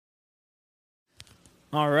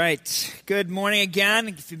All right. Good morning again.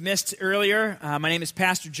 If you missed earlier, my name is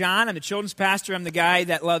Pastor John. I'm the children's pastor. I'm the guy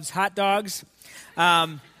that loves hot dogs.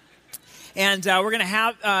 And we're going to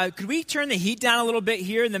have, could we turn the heat down a little bit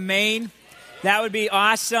here in the main? That would be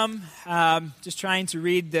awesome. Just trying to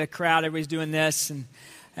read the crowd. Everybody's doing this, and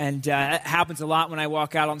it happens a lot when I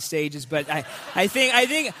walk out on stages. But I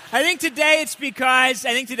think today it's because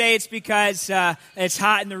it's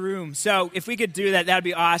hot in the room. So if we could do that, that'd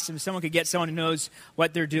be awesome. If someone could get someone who knows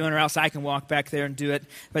what they're doing, or else I can walk back there and do it.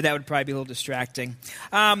 But that would probably be a little distracting.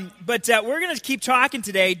 But we're going to keep talking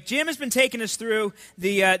today. Jim has been taking us through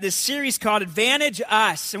this series called Advantage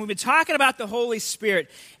Us, and we've been talking about the Holy Spirit.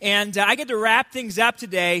 And I get to wrap things up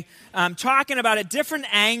today talking about a different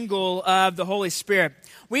angle of the Holy Spirit.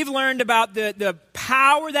 We've learned about the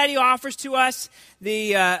power that He offers to us,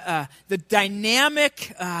 the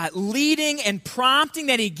dynamic leading and prompting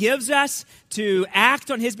that He gives us to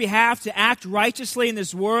act on His behalf, to act righteously in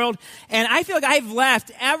this world. And I feel like I've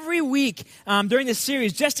left every week during this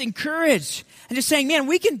series just encouraged and just saying, man,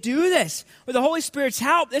 we can do this with the Holy Spirit's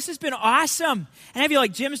help. This has been awesome. And I feel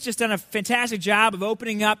like Jim's just done a fantastic job of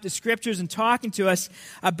opening up the Scriptures and talking to us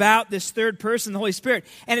about this third person, the Holy Spirit.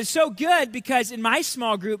 And it's so good because in my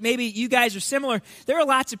small group, maybe you guys are similar, there are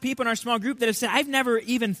lots of people in our small group that have said, I've never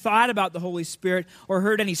even thought about the Holy Spirit or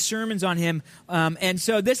heard any sermons on Him. And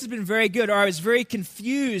so this has been very good. Or I was very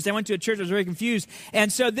confused. I went to a church, I was very confused.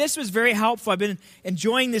 And so this was very helpful. I've been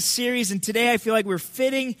enjoying this series, and today I feel like we're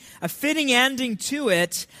fitting a fitting ending to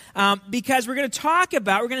it because we're going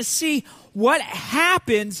to see what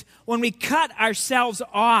happens when we cut ourselves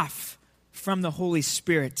off from the Holy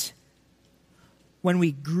Spirit, when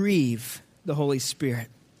we grieve the Holy Spirit.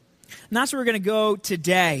 And that's where we're going to go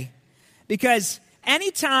today, because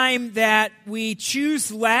anytime that we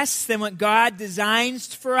choose less than what God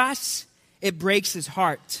designs for us, it breaks His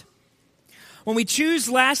heart. When we choose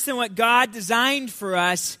less than what God designed for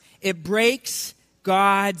us, it breaks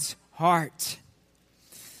God's heart.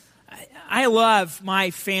 I love my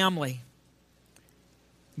family.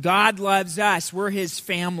 God loves us. We're His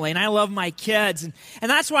family. And I love my kids. And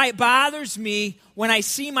that's why it bothers me when I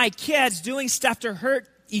see my kids doing stuff to hurt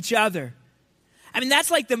each other. I mean, that's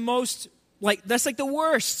like the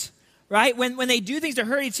worst, right? When they do things to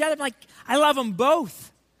hurt each other, I'm like, I love them both.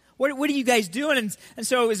 What are you guys doing? And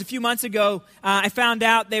so it was a few months ago, I found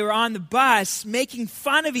out they were on the bus making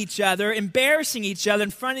fun of each other, embarrassing each other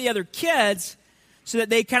in front of the other kids, so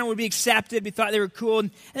that they kind of would be accepted. We thought they were cool.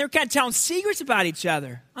 And they were kind of telling secrets about each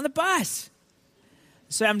other on the bus.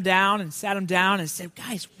 So I sat them down and said,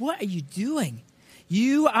 guys, what are you doing?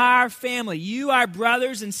 You are family. You are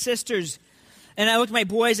brothers and sisters. And I looked at my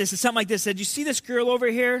boys. I said something like this. I said, you see this girl over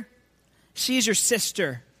here? She's your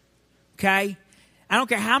sister. Okay? I don't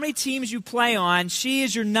care how many teams you play on. She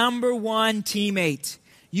is your number one teammate.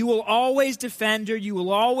 You will always defend her. You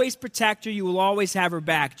will always protect her. You will always have her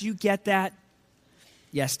back. Do you get that?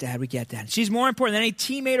 Yes, Dad, we get that. She's more important than any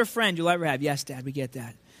teammate or friend you'll ever have. Yes, Dad, we get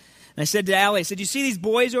that. And I said to Allie, I said, you see these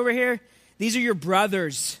boys over here? These are your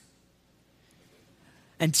brothers.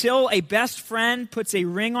 Until a best friend puts a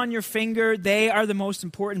ring on your finger, they are the most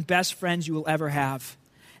important best friends you will ever have.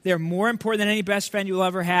 They're more important than any best friend you will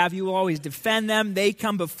ever have. You will always defend them. They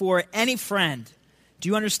come before any friend. Do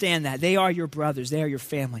you understand that? They are your brothers. They are your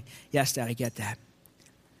family. Yes, Dad, I get that.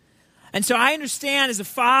 And so I understand as a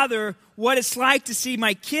father what it's like to see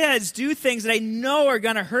my kids do things that I know are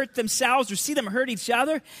going to hurt themselves or see them hurt each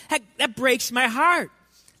other. That breaks my heart.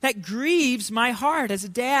 That grieves my heart as a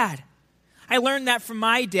dad. I learned that from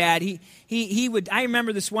my dad. He would. I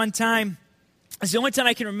remember this one time. It's the only time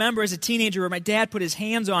I can remember as a teenager where my dad put his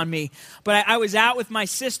hands on me. But I was out with my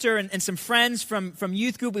sister and some friends from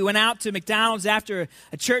youth group. We went out to McDonald's after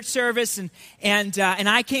a church service, and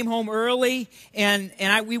I came home early, and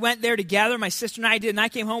we went there together. My sister and I did, and I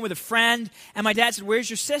came home with a friend. And my dad said, "Where's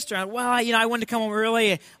your sister?" I said, "Well, I wanted to come home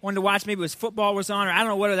early. I wanted to watch, maybe it was football was on, or I don't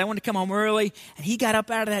know what it was. I wanted to come home early." And he got up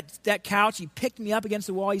out of that couch. He picked me up against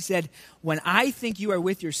the wall. He said, "When I think you are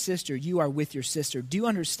with your sister, you are with your sister. Do you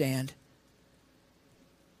understand?"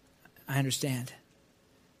 I understand.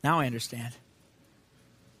 Now I understand.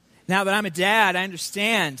 Now that I'm a dad, I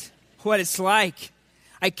understand what it's like.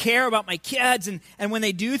 I care about my kids, and when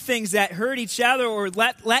they do things that hurt each other or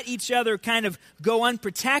let each other kind of go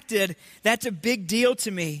unprotected, that's a big deal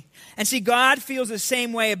to me. And see, God feels the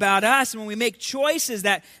same way about us. And when we make choices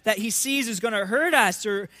that He sees is going to hurt us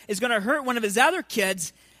or is going to hurt one of His other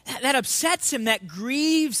kids, that upsets Him, that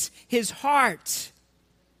grieves His heart.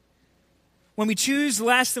 When we choose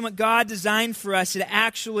less than what God designed for us, it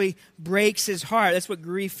actually breaks His heart. That's what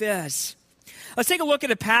grief is. Let's take a look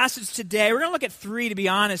at a passage today. We're going to look at 3, to be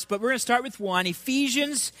honest, but we're going to start with 1,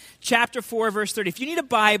 Ephesians chapter 4, verse 30. If you need a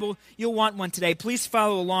Bible, you'll want one today. Please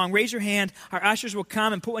follow along. Raise your hand. Our ushers will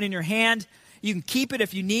come and put one in your hand. You can keep it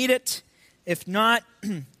if you need it. If not,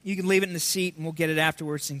 you can leave it in the seat, and we'll get it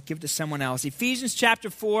afterwards and give it to someone else. Ephesians chapter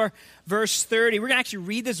 4, verse 30. We're going to actually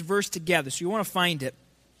read this verse together, so you want to find it.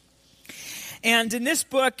 And in this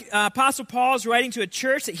book, Apostle Paul is writing to a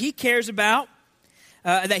church that he cares about,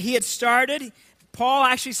 that he had started. Paul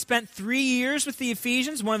actually spent 3 years with the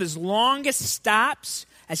Ephesians, one of his longest stops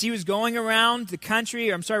as he was going around the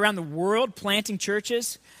country, around the world, planting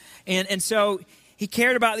churches. And so he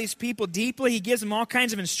cared about these people deeply. He gives them all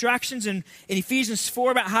kinds of instructions in Ephesians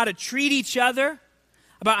 4 about how to treat each other,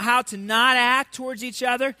 about how to not act towards each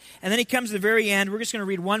other. And then he comes to the very end. We're just going to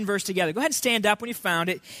read one verse together. Go ahead and stand up when you found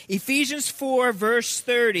it. Ephesians 4, verse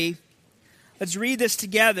 30. Let's read this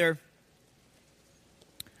together.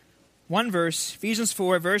 One verse, Ephesians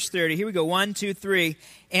 4, verse 30. Here we go, 1, 2, 3.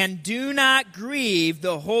 And do not grieve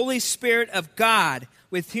the Holy Spirit of God,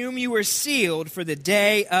 with whom you were sealed for the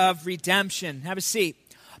day of redemption. Have a seat.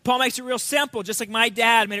 Paul makes it real simple, just like my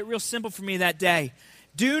dad made it real simple for me that day.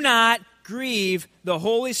 Do not grieve the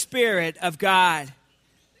Holy Spirit of God.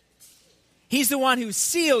 He's the one who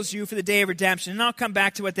seals you for the day of redemption. And I'll come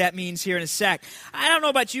back to what that means here in a sec. I don't know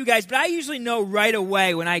about you guys, but I usually know right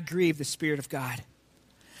away when I grieve the Spirit of God.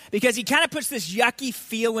 Because he kind of puts this yucky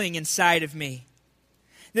feeling inside of me.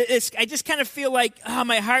 I just kind of feel like,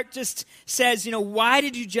 my heart just says, why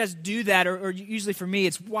did you just do that? Or usually for me,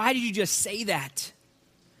 it's, why did you just say that?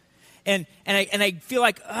 And I feel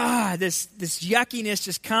like, this yuckiness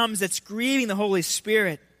just comes that's grieving the Holy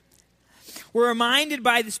Spirit. We're reminded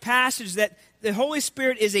by this passage that the Holy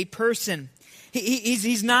Spirit is a person.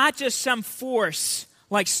 He's not just some force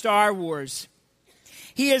like Star Wars.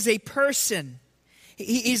 He is a person.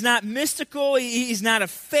 He's not mystical. He's not a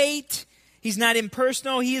fate. He's not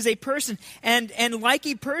impersonal. He is a person. And like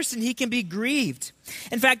a person, he can be grieved.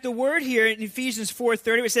 In fact, the word here in Ephesians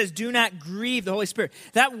 4:30, it says, do not grieve the Holy Spirit.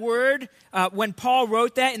 That word, when Paul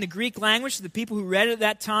wrote that in the Greek language to the people who read it at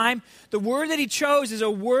that time, the word that he chose is a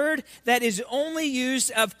word that is only used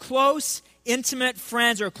of close, intimate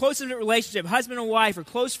friends or a close, intimate relationship, husband and wife or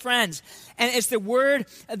close friends. And it's the word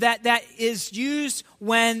that is used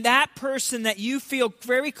when that person that you feel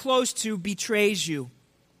very close to betrays you.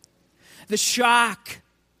 The shock,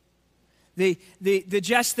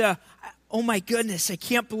 oh my goodness, I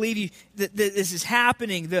can't believe this is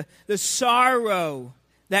happening. The sorrow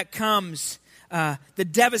that comes, the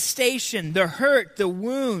devastation, the hurt, the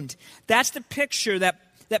wound. That's the picture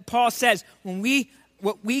that Paul says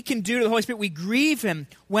what we can do to the Holy Spirit. We grieve him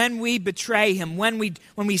when we betray him, when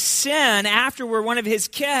we sin after we're one of his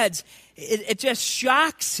kids. It just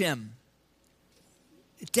shocks him.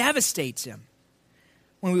 It devastates him.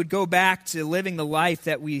 When we would go back to living the life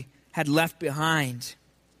that we had left behind.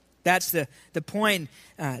 That's the point.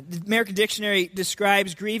 The American Dictionary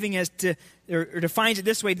describes grieving as or defines it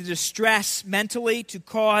this way: to distress mentally, to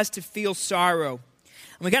cause, to feel sorrow.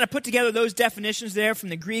 And we got to put together those definitions there from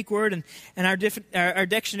the Greek word and our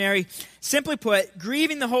dictionary. Simply put,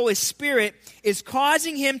 grieving the Holy Spirit is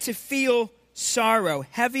causing him to feel sorrow,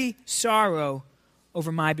 heavy sorrow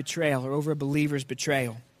over my betrayal or over a believer's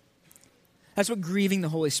betrayal. That's what grieving the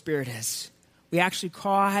Holy Spirit is. We actually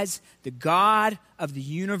cause the God of the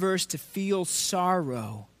universe to feel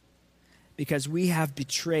sorrow because we have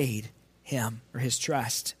betrayed him or his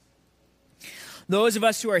trust. Those of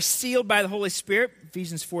us who are sealed by the Holy Spirit,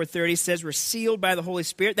 Ephesians 4:30 says we're sealed by the Holy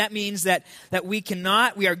Spirit. That means that we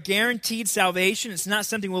are guaranteed salvation. It's not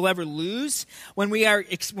something we'll ever lose. When we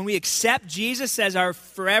accept Jesus as our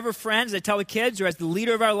forever friend, as I tell the kids, or as the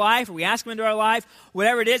leader of our life, or we ask him into our life,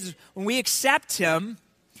 whatever it is, when we accept him,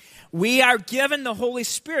 we are given the Holy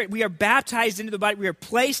Spirit. We are baptized into the body. We are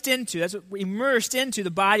placed into, that's what we're immersed into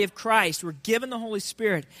the body of Christ. We're given the Holy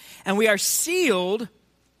Spirit. And we are sealed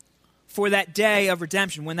for that day of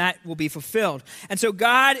redemption, when that will be fulfilled. And so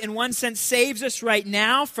God, in one sense, saves us right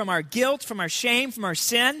now from our guilt, from our shame, from our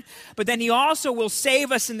sin. But then he also will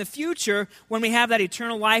save us in the future when we have that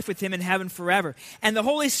eternal life with him in heaven forever. And the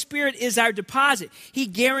Holy Spirit is our deposit. He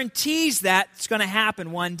guarantees that it's going to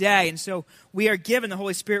happen one day. And so we are given the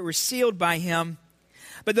Holy Spirit. We're sealed by him.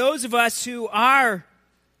 But those of us who have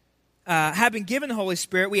been given the Holy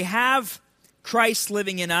Spirit, we have Christ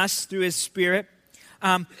living in us through his Spirit.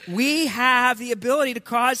 We have the ability to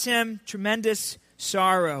cause him tremendous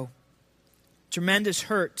sorrow, tremendous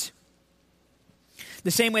hurt. The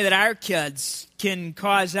same way that our kids can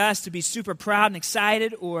cause us to be super proud and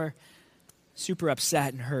excited or super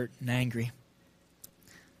upset and hurt and angry.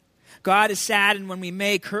 God is saddened when we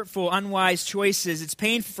make hurtful, unwise choices. It's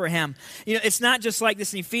painful for him. It's not just like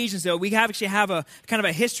this in Ephesians, though. We actually have a kind of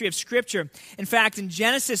a history of Scripture. In fact, in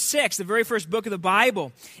Genesis 6, the very first book of the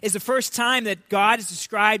Bible, is the first time that God is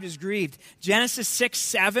described as grieved. Genesis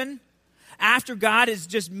 6:7, after God has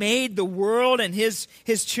just made the world and his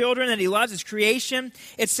children that he loves, his creation,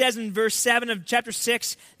 it says in verse 7 of chapter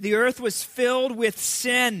 6, the earth was filled with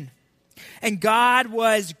sin. And God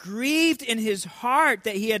was grieved in his heart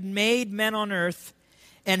that he had made men on earth,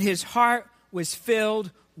 and his heart was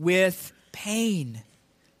filled with pain.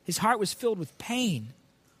 His heart was filled with pain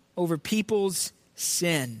over people's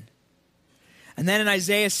sin. And then in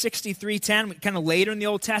Isaiah 63:10, kind of later in the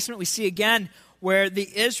Old Testament, we see again where the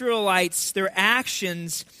Israelites, their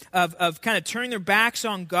actions of kind of turning their backs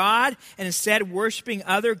on God and instead worshiping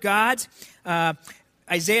other gods,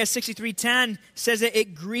 Isaiah 63:10 says that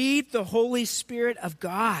it grieved the Holy Spirit of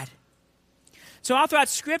God. So all throughout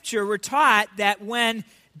Scripture, we're taught that when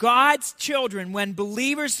God's children, when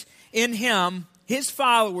believers in him, his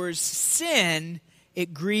followers, sin,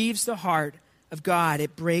 it grieves the heart of God.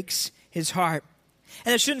 It breaks his heart.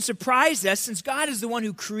 And it shouldn't surprise us, since God is the one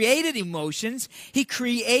who created emotions. He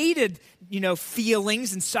created,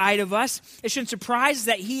 feelings inside of us. It shouldn't surprise us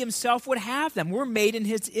that he himself would have them. We're made in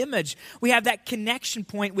his image. We have that connection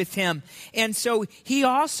point with him. And so he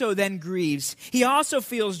also then grieves. He also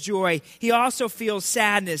feels joy. He also feels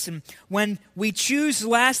sadness. And when we choose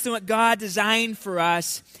less than what God designed for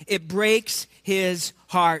us, it breaks his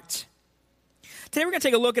heart. Today we're going to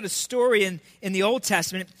take a look at a story in the Old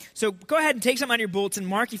Testament. So go ahead and take something out of your bulletin,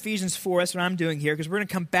 mark Ephesians 4. That's what I'm doing here because we're going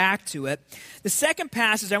to come back to it. The second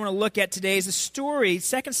passage I want to look at today is a story,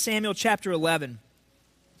 2 Samuel chapter 11.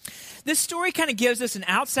 This story kind of gives us an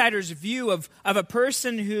outsider's view of a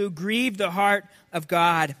person who grieved the heart of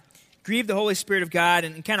God, grieved the Holy Spirit of God,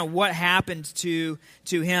 and kind of what happened to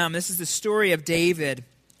him. This is the story of David.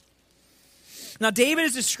 Now, David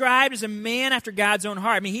is described as a man after God's own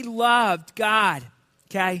heart. I mean, he loved God,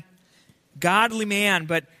 okay? Godly man,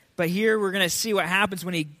 but here we're going to see what happens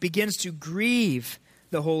when he begins to grieve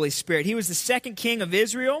the Holy Spirit. He was the second king of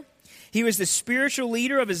Israel. He was the spiritual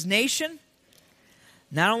leader of his nation,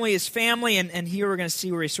 not only his family, and here we're going to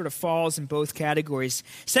see where he sort of falls in both categories.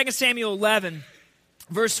 2 Samuel 11,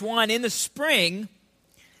 verse 1, in the spring,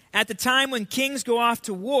 at the time when kings go off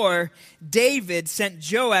to war, David sent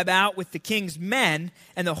Joab out with the king's men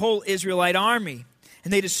and the whole Israelite army.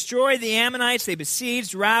 And they destroyed the Ammonites, they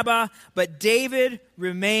besieged Rabbah, but David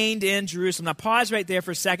remained in Jerusalem. Now pause right there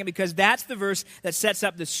for a second because that's the verse that sets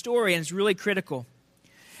up the story and it's really critical.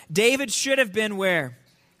 David should have been where?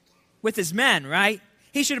 With his men, right?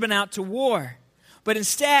 He should have been out to war. But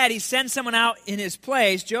instead, he sends someone out in his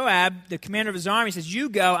place. Joab, the commander of his army, says, you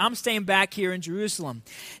go, I'm staying back here in Jerusalem.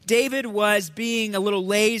 David was being a little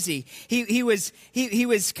lazy. He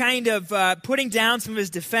was kind of putting down some of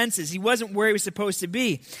his defenses. He wasn't where he was supposed to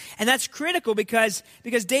be. And that's critical because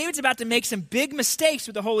David's about to make some big mistakes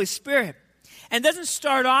with the Holy Spirit. And it doesn't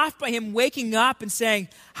start off by him waking up and saying,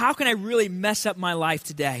 how can I really mess up my life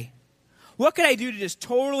today? What could I do to just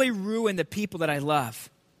totally ruin the people that I love?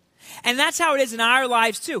 And that's how it is in our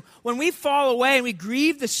lives too. When we fall away and we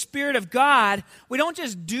grieve the Spirit of God, we don't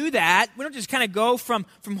just do that. We don't just kind of go from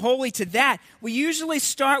holy to that. We usually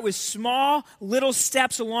start with small little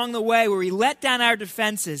steps along the way where we let down our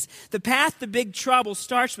defenses. The path to big trouble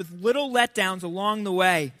starts with little letdowns along the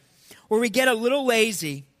way where we get a little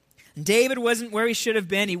lazy. And David wasn't where he should have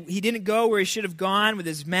been. He didn't go where he should have gone with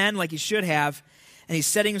his men like he should have. And he's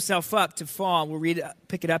setting himself up to fall. We'll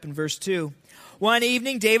pick it up in verse 2. One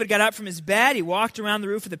evening, David got up from his bed. He walked around the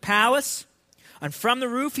roof of the palace. And from the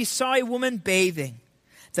roof, he saw a woman bathing.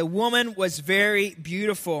 The woman was very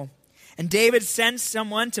beautiful. And David sent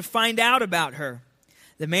someone to find out about her.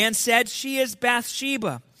 The man said, she is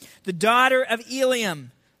Bathsheba, the daughter of Eliam,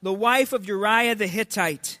 the wife of Uriah the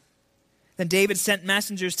Hittite. Then David sent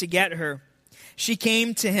messengers to get her. She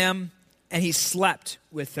came to him, and he slept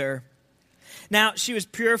with her. Now, she was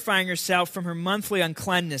purifying herself from her monthly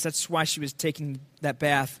uncleanness. That's why she was taking that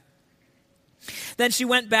bath. Then she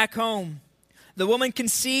went back home. The woman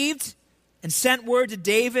conceived and sent word to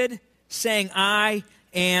David, saying, I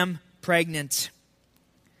am pregnant.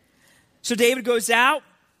 So David goes out,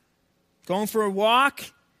 going for a walk,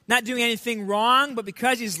 not doing anything wrong, but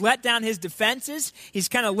because he's let down his defenses, he's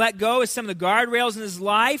kind of let go of some of the guardrails in his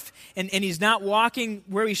life, and he's not walking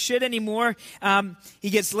where he should anymore. He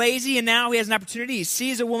gets lazy, and now he has an opportunity. He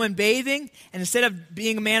sees a woman bathing, and instead of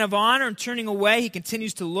being a man of honor and turning away, he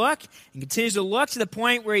continues to look to the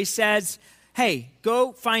point where he says, hey,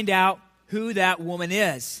 go find out who that woman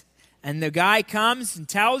is. And the guy comes and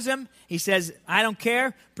tells him, he says, I don't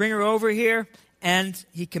care, bring her over here. And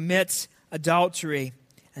he commits adultery.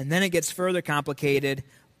 And then it gets further complicated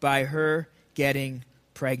by her getting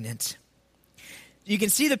pregnant. You can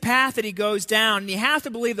see the path that he goes down, and you have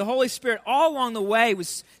to believe the Holy Spirit all along the way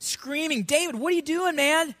was screaming, David, what are you doing,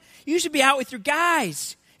 man? You should be out with your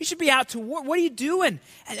guys. You should be out to work. What are you doing?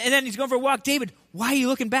 And then he's going for a walk. David, why are you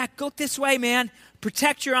looking back? Go this way, man.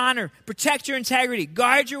 Protect your honor. Protect your integrity.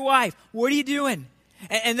 Guard your wife. What are you doing?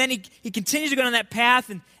 And then he continues to go down that path,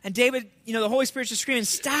 and David, the Holy Spirit's just screaming,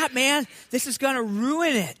 stop, man. This is going to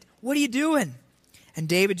ruin it. What are you doing? And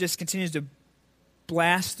David just continues to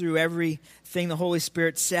blast through everything the Holy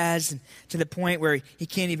Spirit says, and to the point where he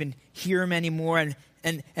can't even hear him anymore.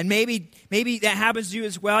 And maybe that happens to you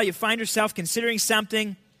as well. You find yourself considering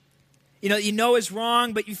something, you know is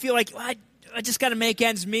wrong, but you feel like, well, I just got to make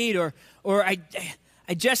ends meet, or I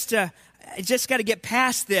just got to get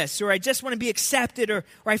past this, or I just want to be accepted, or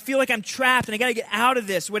I feel like I'm trapped and I got to get out of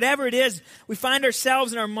this. Whatever it is, we find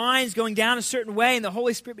ourselves in our minds going down a certain way, and the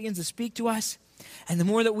Holy Spirit begins to speak to us. And the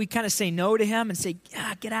more that we kind of say no to him and say,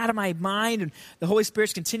 get out of my mind, and the Holy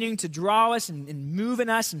Spirit's continuing to draw us and move in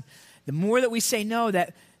us, and the more that we say no,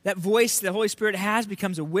 that voice the Holy Spirit has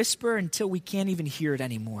becomes a whisper until we can't even hear it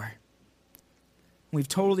anymore. We've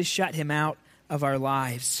totally shut him out of our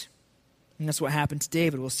lives. And that's what happened to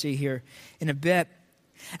David. We'll see here in a bit.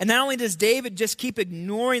 And not only does David just keep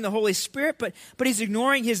ignoring the Holy Spirit, but he's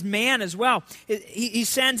ignoring his man as well. He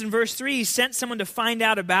sends, in verse 3, he sent someone to find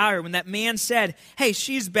out about her. When that man said, hey,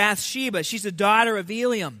 she's Bathsheba. She's the daughter of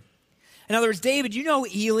Eliam. In other words, David, you know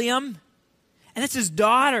Eliam. And that's his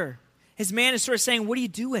daughter. His man is sort of saying, what are you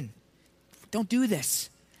doing? Don't do this.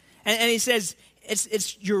 And he says,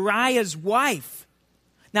 it's Uriah's wife.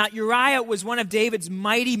 Now, Uriah was one of David's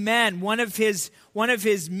mighty men, one of his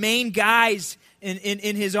main guys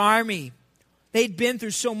in his army. They'd been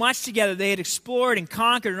through so much together. They had explored and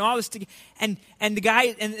conquered and all this together. And the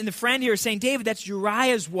guy and the friend here is saying, David, that's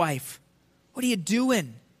Uriah's wife. What are you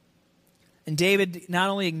doing? And David not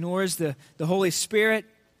only ignores the Holy Spirit,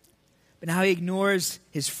 but now he ignores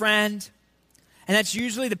his friend. And that's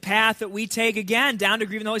usually the path that we take, again, down to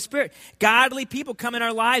grieving the Holy Spirit. Godly people come in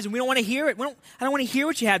our lives, and we don't want to hear it. I don't want to hear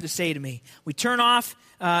what you have to say to me. We turn off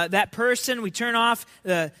that person. We turn off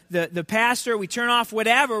the pastor. We turn off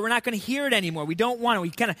whatever. We're not going to hear it anymore. We don't want it. We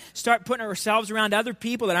kind of start putting ourselves around other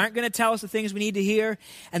people that aren't going to tell us the things we need to hear.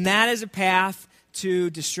 And that is a path to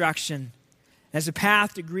destruction. That's a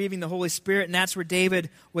path to grieving the Holy Spirit, and that's where David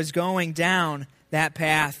was going down that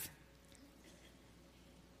path.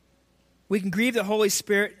 We can grieve the Holy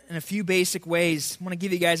Spirit in a few basic ways. I want to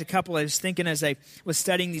give you guys a couple. I was thinking as I was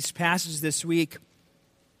studying these passages this week.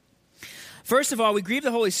 First of all, we grieve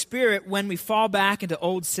the Holy Spirit when we fall back into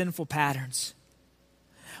old sinful patterns.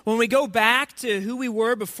 When we go back to who we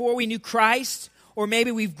were before we knew Christ, or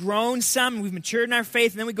maybe we've grown some, and we've matured in our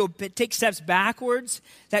faith, and then we go take steps backwards,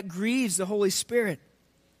 that grieves the Holy Spirit.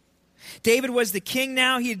 David was the king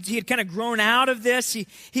now. He had kind of grown out of this.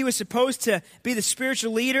 He was supposed to be the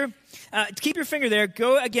spiritual leader. Keep your finger there.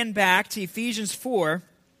 Go again back to Ephesians 4.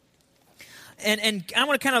 And I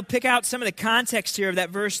want to kind of pick out some of the context here of that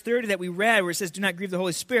verse 30 that we read where it says, do not grieve the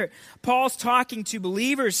Holy Spirit. Paul's talking to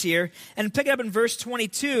believers here. And pick it up in verse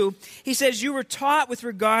 22. He says, you were taught with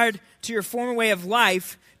regard to your former way of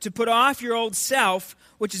life to put off your old self,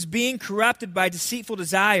 which is being corrupted by deceitful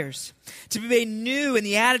desires, to be made new in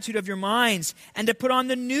the attitude of your minds, and to put on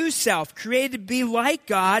the new self, created to be like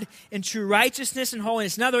God in true righteousness and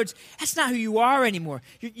holiness. In other words, that's not who you are anymore.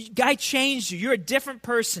 God changed you. You're a different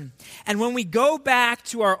person. And when we go back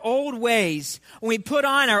to our old ways, when we put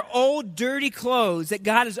on our old dirty clothes that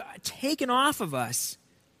God has taken off of us,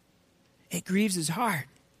 it grieves his heart.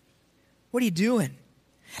 What are you doing?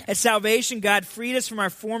 At salvation, God freed us from our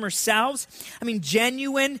former selves.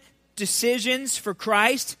 Genuine decisions for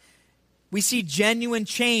Christ. We see genuine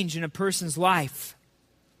change in a person's life.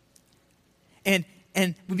 And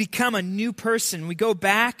we become a new person. We go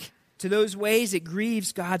back to those ways. It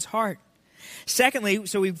grieves God's heart. Secondly,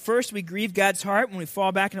 we grieve God's heart when we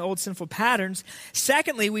fall back into old sinful patterns.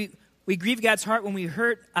 Secondly, we grieve God's heart when we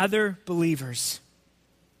hurt other believers.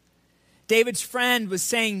 David's friend was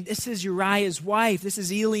saying, this is Uriah's wife. This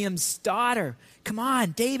is Eliam's daughter. Come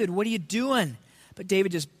on, David, what are you doing? But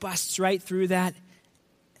David just busts right through that,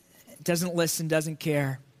 doesn't listen, doesn't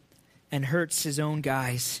care, and hurts his own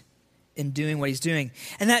guys in doing what he's doing.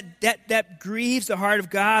 And that grieves the heart of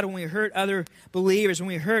God when we hurt other believers, when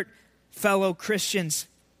we hurt fellow Christians.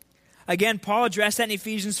 Again, Paul addressed that in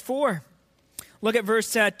Ephesians 4. Look at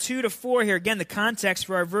verse 2 to 4 here. Again, the context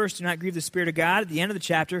for our verse, do not grieve the Spirit of God, at the end of the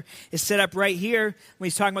chapter, is set up right here when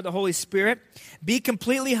he's talking about the Holy Spirit. Be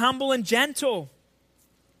completely humble and gentle.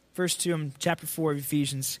 Verse 2 in chapter 4 of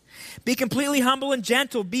Ephesians. Be completely humble and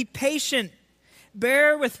gentle. Be patient.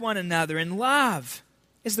 Bear with one another in love.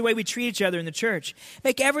 This is the way we treat each other in the church.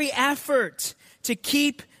 Make every effort to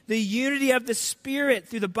keep the unity of the Spirit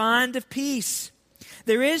through the bond of peace.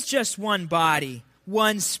 There is just one body,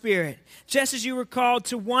 one Spirit, just as you were called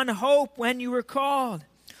to one hope when you were called.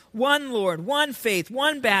 One Lord, one faith,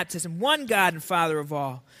 one baptism, one God and Father of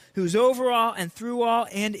all, who's over all and through all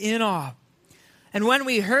and in all. And when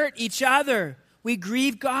we hurt each other, we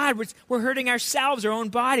grieve God. We're hurting ourselves, our own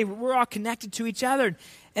body. We're all connected to each other.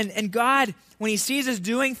 And God, when he sees us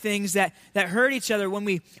doing things that hurt each other, when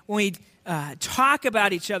we talk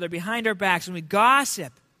about each other behind our backs, when we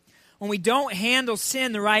gossip, when we don't handle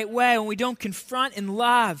sin the right way, when we don't confront in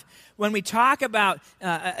love, when we talk about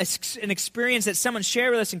an experience that someone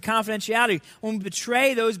shared with us in confidentiality, when we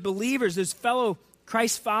betray those believers, those fellow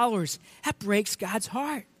Christ followers, that breaks God's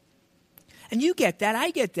heart. And you get that,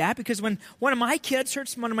 I get that, because when one of my kids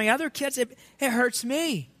hurts one of my other kids, it hurts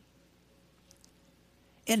me.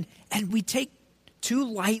 And we take too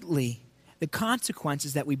lightly the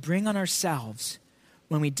consequences that we bring on ourselves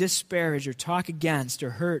when we disparage or talk against or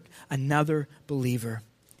hurt another believer.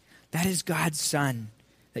 That is God's son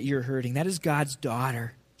that you're hurting. That is God's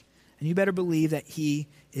daughter. And you better believe that he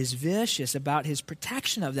is vicious about his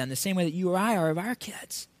protection of them, the same way that you or I are of our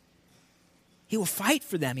kids. He will fight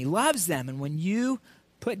for them. He loves them. And when you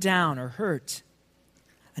put down or hurt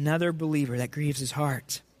another believer, that grieves his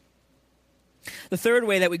heart. The third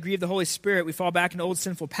way that we grieve the Holy Spirit, we fall back into old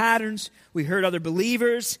sinful patterns. We hurt other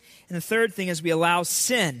believers. And the third thing is we allow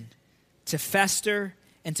sin to fester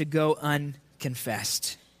and to go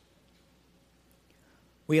unconfessed.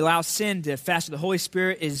 We allow sin to fester. The Holy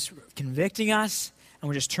Spirit is convicting us, and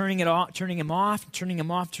we're just turning him off.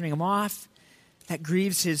 That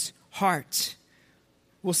grieves his heart.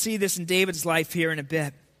 We'll see this in David's life here in a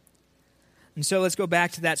bit. And so let's go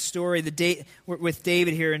back to that story with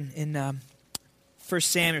David here in 1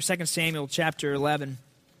 Samuel, 2 Samuel chapter 11.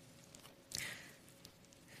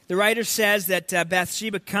 The writer says that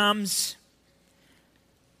Bathsheba comes,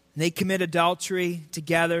 and they commit adultery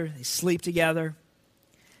together, they sleep together.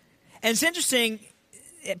 And it's interesting,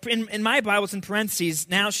 in my Bible it's in parentheses,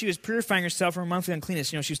 now she was purifying herself from her monthly uncleanness.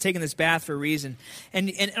 She was taking this bath for a reason.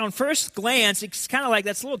 And on first glance, it's kind of like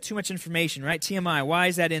that's a little too much information, right? TMI, why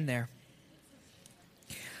is that in there?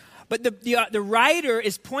 But the writer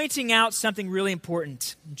is pointing out something really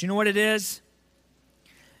important. Do you know what it is?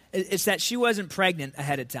 It's that she wasn't pregnant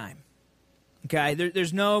ahead of time. Okay,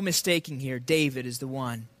 there's no mistaking here. David is the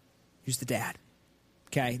one who's the dad.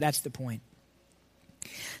 Okay, that's the point.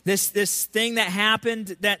 This thing that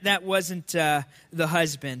happened, that wasn't the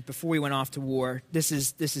husband before he went off to war. This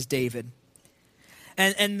is David.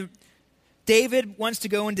 And David wants to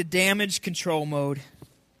go into damage control mode.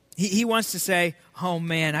 He wants to say, oh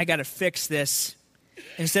man, I got to fix this.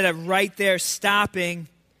 Instead of right there stopping,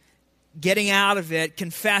 getting out of it,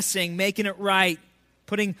 confessing, making it right,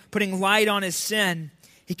 putting light on his sin,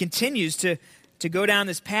 he continues to go down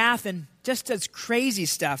this path and just does crazy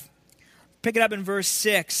stuff. Pick it up in verse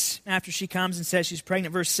 6 after she comes and says she's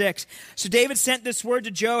pregnant. Verse 6. So David sent this word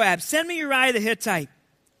to Joab, send me Uriah the Hittite.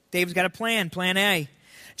 David's got a plan A.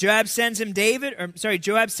 Joab sent him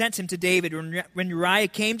to David. When Uriah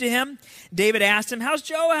came to him, David asked him, how's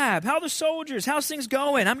Joab? How are the soldiers? How's things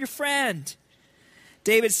going? I'm your friend.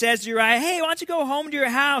 David says to Uriah, hey, why don't you go home to your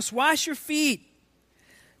house? Wash your feet.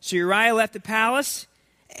 So Uriah left the palace,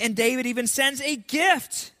 and David even sends a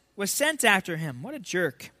gift was sent after him. What a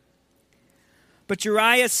jerk. But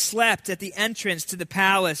Uriah slept at the entrance to the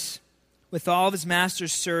palace with all of his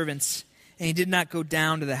master's servants, and he did not go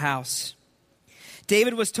down to the house.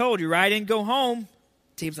 David was told, Uriah didn't go home.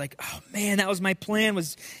 David's like, oh man, that was my plan,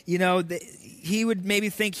 he would maybe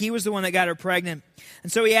think he was the one that got her pregnant.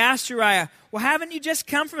 And so he asked Uriah, well, haven't you just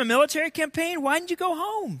come from a military campaign? Why didn't you go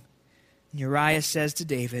home? And Uriah says to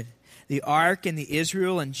David, the ark and the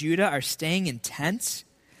Israel and Judah are staying in tents.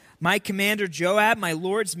 My commander Joab, my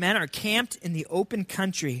Lord's men are camped in the open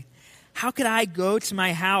country. How could I go to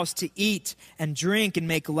my house to eat and drink and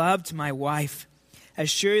make love to my wife? As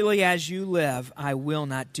surely as you live, I will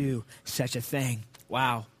not do such a thing.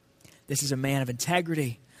 Wow. This is a man of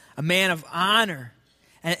integrity, a man of honor.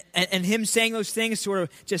 And him saying those things sort of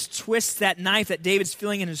just twists that knife that David's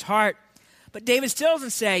feeling in his heart. But David still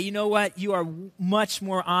doesn't say, you know what, you are much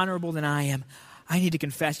more honorable than I am. I need to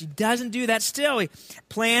confess. He doesn't do that still.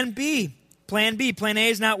 Plan B. Plan B, plan A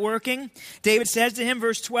is not working. David says to him,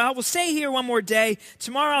 verse 12, well, stay here one more day.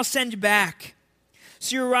 Tomorrow I'll send you back.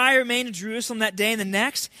 So Uriah remained in Jerusalem that day and the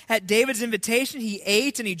next. At David's invitation, he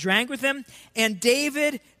ate and he drank with him, and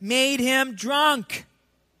David made him drunk.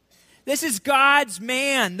 This is God's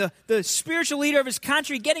man, the spiritual leader of his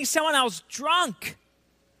country, getting someone else drunk.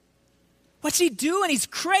 What's he doing? He's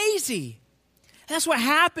crazy. And that's what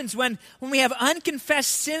happens when we have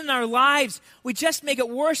unconfessed sin in our lives. We just make it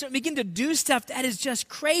worse and begin to do stuff that is just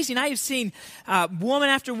crazy. And I have seen woman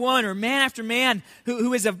after woman or man after man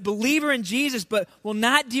who is a believer in Jesus but will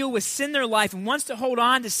not deal with sin in their life and wants to hold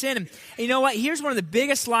on to sin. And you know what? Here's one of the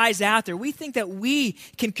biggest lies out there. We think that we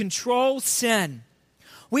can control sin.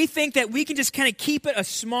 We think that we can just kind of keep it a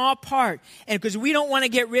small part, and because we don't want to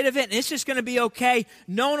get rid of it, and it's just going to be okay.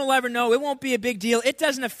 No one will ever know. It won't be a big deal. It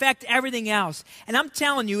doesn't affect everything else. And I'm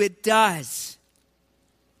telling you, it does.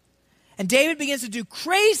 And David begins to do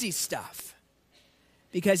crazy stuff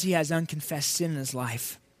because he has unconfessed sin in his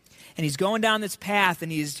life. And he's going down this path,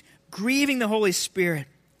 and he's grieving the Holy Spirit.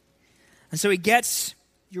 And so he gets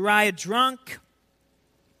Uriah drunk,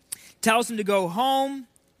 tells him to go home,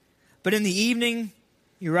 but in the evening,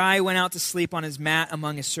 Uriah went out to sleep on his mat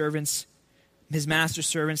among his servants. His master's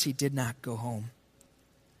servants, he did not go home.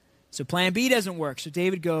 So plan B doesn't work. So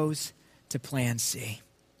David goes to plan C.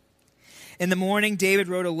 In the morning, David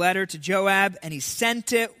wrote a letter to Joab, and he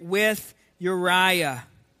sent it with Uriah.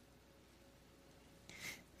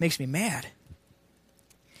 Makes me mad.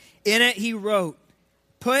 In it, he wrote,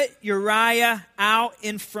 put Uriah out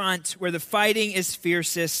in front where the fighting is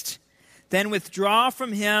fiercest. Then withdraw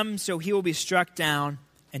from him so he will be struck down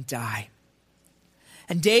and die.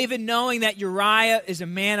 And David, knowing that Uriah is a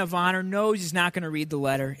man of honor, knows he's not going to read the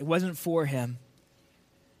letter. It wasn't for him.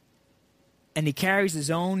 And he carries his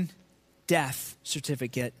own death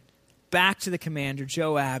certificate back to the commander,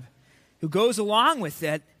 Joab, who goes along with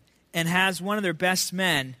it and has one of their best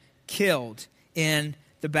men killed in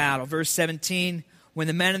the battle. Verse 17, when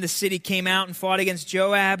the men of the city came out and fought against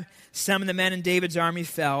Joab, some of the men in David's army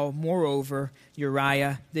fell. Moreover,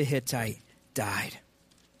 Uriah the Hittite died.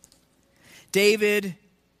 David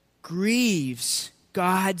grieves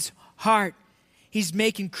God's heart. He's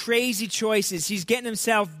making crazy choices. He's getting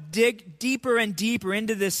himself dig deeper and deeper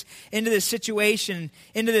into this situation,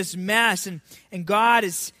 into this mess. And God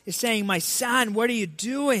is saying, my son, what are you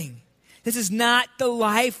doing? This is not the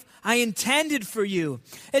life I intended for you.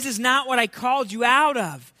 This is not what I called you out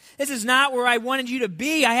of. This is not where I wanted you to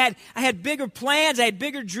be. I had bigger plans. I had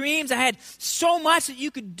bigger dreams. I had so much that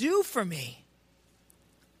you could do for me.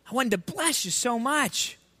 I wanted to bless you so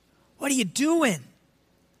much. What are you doing?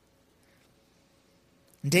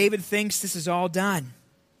 And David thinks this is all done.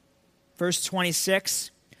 Verse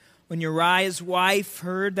 26, when Uriah's wife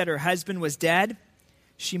heard that her husband was dead,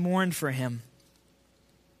 she mourned for him.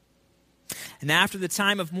 And after the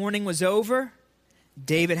time of mourning was over,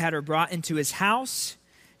 David had her brought into his house.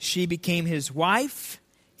 She became his wife,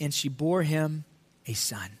 and she bore him a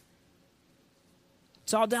son.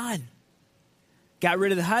 It's all done. Got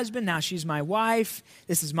rid of the husband, now she's my wife.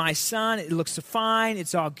 This is my son. It looks fine.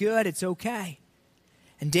 It's all good. It's okay.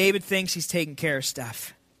 And David thinks he's taking care of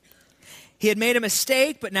stuff. He had made a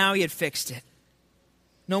mistake, but now he had fixed it.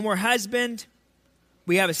 No more husband.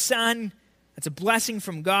 We have a son. That's a blessing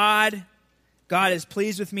from God. God is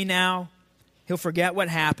pleased with me now. He'll forget what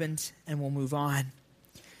happened, and we'll move on.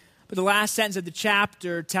 But the last sentence of the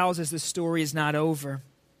chapter tells us the story is not over.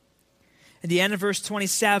 At the end of verse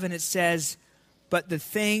 27, it says, but the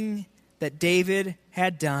thing that David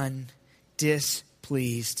had done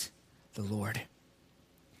displeased the Lord.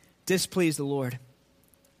 Displeased the Lord.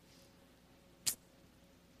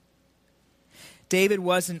 David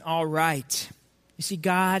wasn't all right. You see,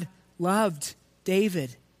 God loved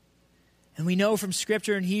David. And we know from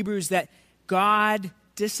Scripture in Hebrews that God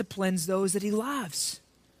disciplines those that he loves.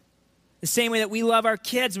 The same way that we love our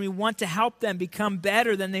kids and we want to help them become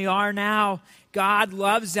better than they are now, God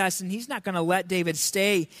loves us, and he's not going to let David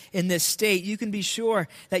stay in this state. You can be sure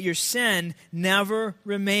that your sin never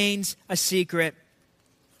remains a secret.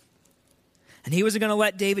 And he wasn't going to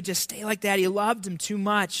let David just stay like that. He loved him too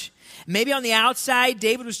much. Maybe on the outside,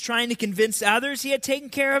 David was trying to convince others he had taken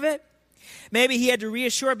care of it. Maybe he had to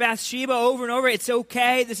reassure Bathsheba over and over, it's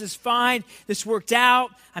okay, this is fine, this worked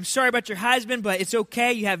out. I'm sorry about your husband, but it's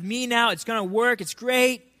okay, you have me now, it's going to work, it's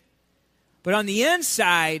great. But on the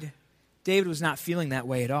inside, David was not feeling that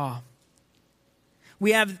way at all.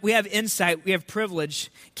 We have insight, we have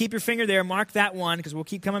privilege. Keep your finger there, mark that one, because we'll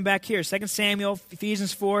keep coming back here. 2 Samuel,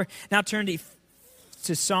 Ephesians 4, now turn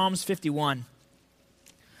to Psalms 51.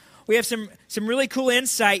 We have some really cool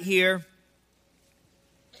insight here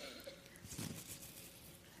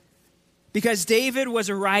Because David was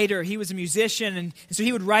a writer, he was a musician, and so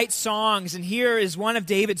he would write songs. And here is one of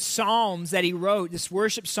David's psalms that he wrote, this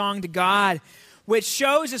worship song to God, which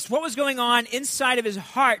shows us what was going on inside of his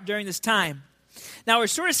heart during this time. Now, we're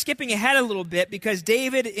sort of skipping ahead a little bit because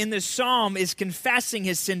David in this psalm is confessing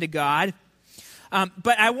his sin to God.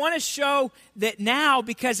 But I want to show that now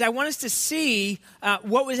because I want us to see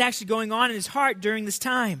what was actually going on in his heart during this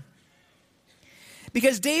time.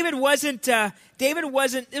 Because it wasn't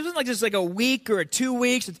like just like a week or 2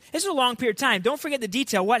 weeks. This is a long period of time. Don't forget the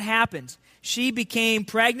detail. What happened? She became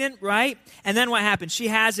pregnant, right? And then what happened? She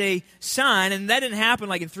has a son, and that didn't happen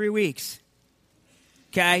like in 3 weeks.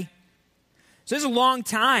 Okay? So this is a long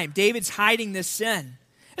time. David's hiding this sin.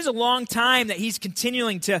 This is a long time that he's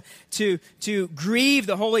continuing to grieve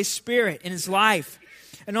the Holy Spirit in his life.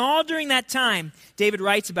 And all during that time, David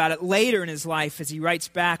writes about it later in his life as he writes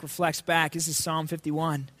back, reflects back. This is Psalm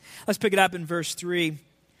 51. Let's pick it up in verse 3.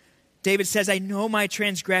 David says, I know my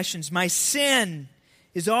transgressions. My sin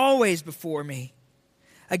is always before me.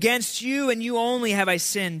 Against you and you only have I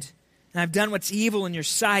sinned, and I've done what's evil in your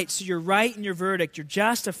sight. So you're right in your verdict. You're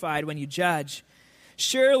justified when you judge.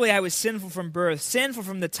 Surely I was sinful from birth, sinful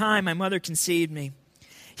from the time my mother conceived me.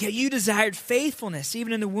 Yet you desired faithfulness,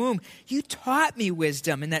 even in the womb. You taught me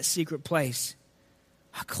wisdom in that secret place.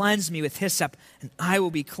 Cleanse me with hyssop, and I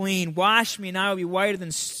will be clean. Wash me, and I will be whiter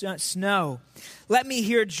than snow. Let me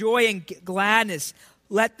hear joy and gladness.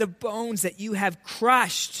 Let the bones that you have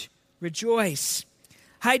crushed rejoice.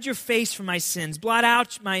 Hide your face from my sins. Blot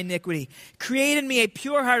out my iniquity. Create in me a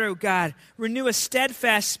pure heart, O God. Renew a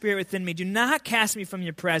steadfast spirit within me. Do not cast me from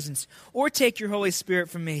your presence or take your Holy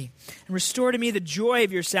Spirit from me. And restore to me the joy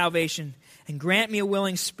of your salvation and grant me a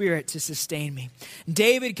willing spirit to sustain me. And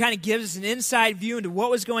David kind of gives us an inside view into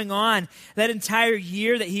what was going on that entire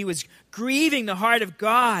year that he was grieving the heart of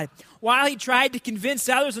God. While he tried to convince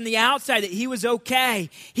others on the outside that he was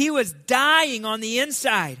okay, he was dying on the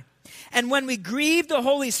inside. And when we grieve the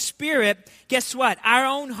Holy Spirit, guess what? Our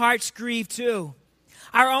own hearts grieve too.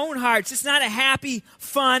 Our own hearts. It's not a happy,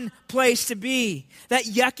 fun place to be. That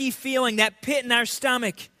yucky feeling, that pit in our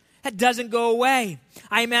stomach, that doesn't go away.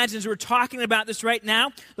 I imagine as we're talking about this right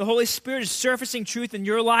now, the Holy Spirit is surfacing truth in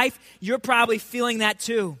your life. You're probably feeling that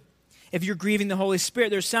too. If you're grieving the Holy Spirit,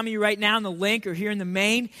 there's some of you right now in the link or here in the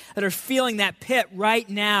main that are feeling that pit right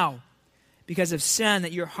now because of sin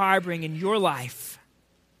that you're harboring in your life.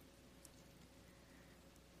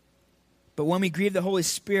 But when we grieve the Holy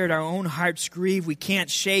Spirit, our own hearts grieve. We can't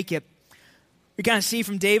shake it. We kind of see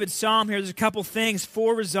from David's psalm here, there's a couple things,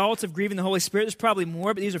 4 results of grieving the Holy Spirit. There's probably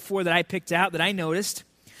more, but these are 4 that I picked out that I noticed.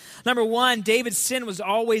 Number 1, David's sin was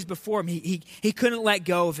always before him. He couldn't let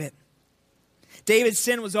go of it. David's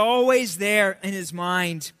sin was always there in his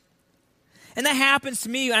mind. And that happens to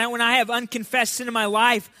me when I have unconfessed sin in my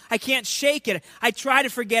life. I can't shake it. I try to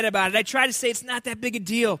forget about it. I try to say it's not that big a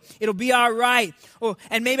deal. It'll be all right.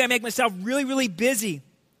 And maybe I make myself really, really busy.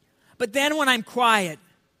 But then when I'm quiet,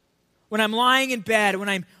 when I'm lying in bed, when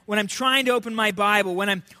I'm trying to open my Bible, when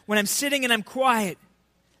I'm sitting and I'm quiet,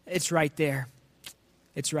 it's right there.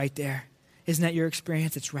 It's right there. Isn't that your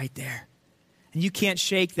experience? It's right there. And you can't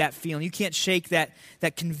shake that feeling. You can't shake that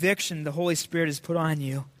conviction the Holy Spirit has put on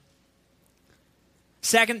you.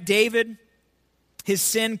 Second, David, his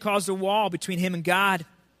sin caused a wall between him and God.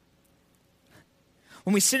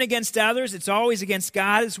 When we sin against others, it's always against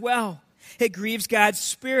God as well. It grieves God's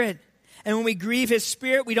Spirit. And when we grieve his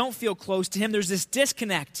Spirit, we don't feel close to him. There's this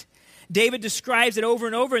disconnect. David describes it over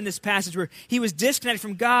and over in this passage where he was disconnected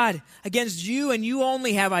from God. Against you and you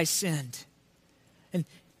only have I sinned.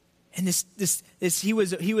 And this he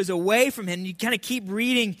was away from him. And you kind of keep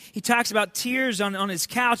reading. He talks about tears on his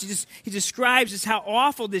couch. He describes just how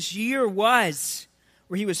awful this year was,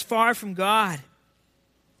 where he was far from God.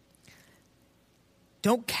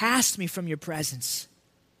 Don't cast me from your presence.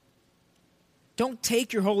 Don't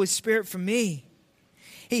take your Holy Spirit from me.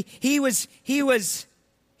 He was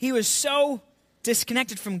so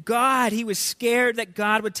disconnected from God. He was scared that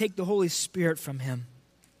God would take the Holy Spirit from him.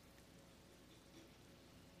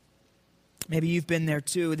 Maybe you've been there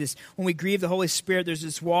too. When we grieve the Holy Spirit, there's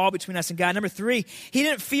this wall between us and God. Number 3, he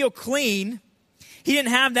didn't feel clean. He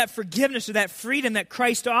didn't have that forgiveness or that freedom that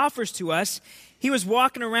Christ offers to us. He was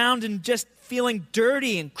walking around and just feeling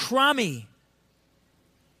dirty and crummy.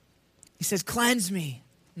 He says, cleanse me.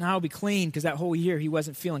 Now I'll be clean, because that whole year he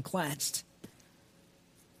wasn't feeling cleansed.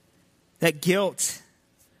 That guilt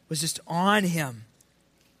was just on him.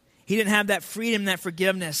 He didn't have that freedom, that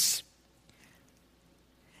forgiveness.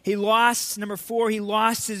 Number 4, he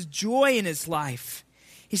lost his joy in his life.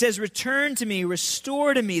 He says, return to me,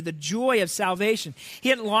 restore to me the joy of salvation. He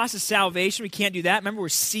hadn't lost his salvation. We can't do that. Remember, we're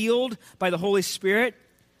sealed by the Holy Spirit.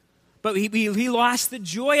 But he lost the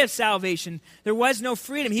joy of salvation. There was no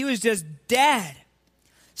freedom. He was just dead.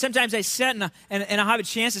 Sometimes I sit and I'll have a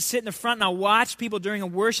chance to sit in the front and I'll watch people during a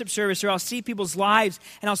worship service, or I'll see people's lives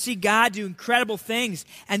and I'll see God do incredible things,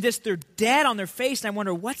 and just they're dead on their face, and I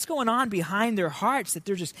wonder what's going on behind their hearts, that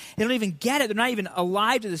they don't even get it. They're not even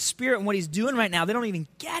alive to the Spirit and what He's doing right now. They don't even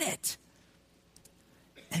get it.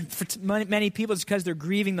 And for many people, it's because they're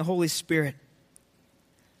grieving the Holy Spirit.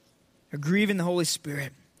 They're grieving the Holy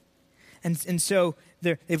Spirit. And so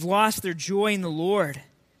they've lost their joy in the Lord.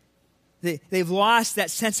 They've lost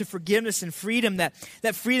that sense of forgiveness and freedom, that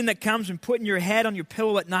freedom that comes from putting your head on your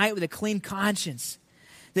pillow at night with a clean conscience.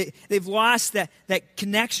 They've lost that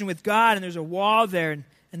connection with God, and there's a wall there,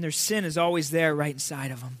 and their sin is always there right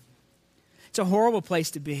inside of them. It's a horrible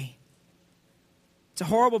place to be. It's a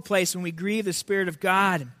horrible place when we grieve the Spirit of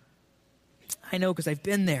God. I know, because I've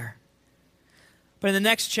been there. But in the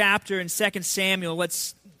next chapter, in 2 Samuel,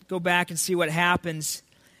 let's go back and see what happens.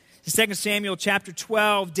 In 2 Samuel chapter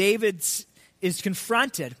 12, David is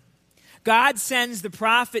confronted. God sends the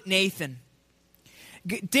prophet Nathan.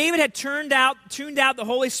 David had tuned out the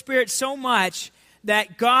Holy Spirit so much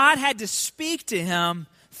that God had to speak to him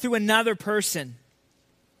through another person.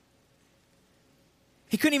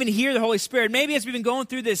 He couldn't even hear the Holy Spirit. Maybe as we've been going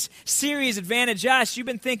through this series, Advantage Us, you've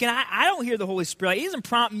been thinking, I don't hear the Holy Spirit. He doesn't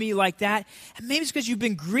prompt me like that. And maybe it's because you've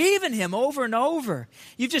been grieving Him over and over.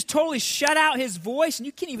 You've just totally shut out His voice, and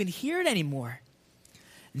you can't even hear it anymore.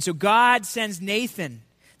 And so God sends Nathan,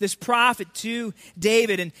 this prophet, to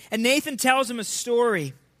David. And Nathan tells him a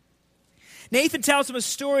story. Nathan tells him a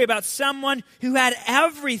story about someone who had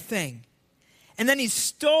everything. And then he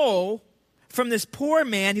stole from this poor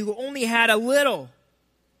man who only had a little.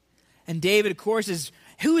 And David, of course,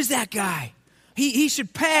 who is that guy? He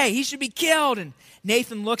should pay. He should be killed. And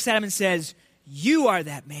Nathan looks at him and says, you are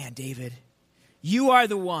that man, David. You are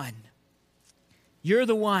the one. You're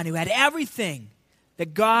the one who had everything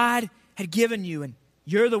that God had given you. And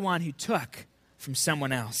you're the one who took from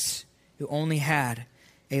someone else who only had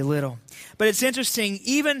a little. But it's interesting,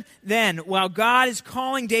 even then, while God is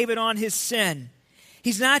calling David on his sin,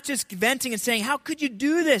 He's not just venting and saying, how could you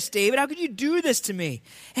do this, David? How could you do this to me?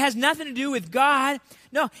 It has nothing to do with God.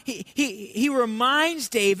 No, he reminds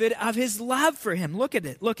David of his love for him. Look at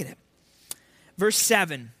it. Verse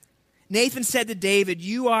 7, Nathan said to David,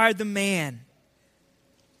 you are the man.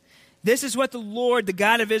 This is what the Lord, the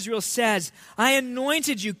God of Israel, says. I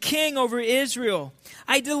anointed you king over Israel.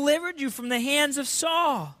 I delivered you from the hands of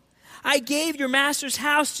Saul. I gave your master's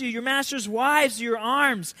house to you, your master's wives to your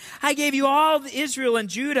arms. I gave you all of Israel and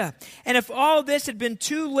Judah. And if all this had been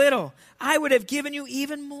too little, I would have given you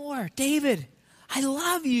even more. David, I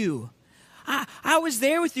love you. I was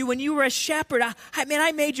there with you when you were a shepherd.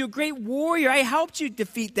 I made you a great warrior. I helped you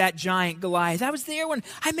defeat that giant Goliath. I was there when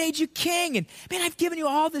I made you king. And man, I've given you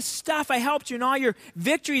all this stuff. I helped you in all your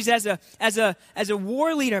victories as a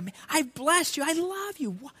war leader. I blessed you. I love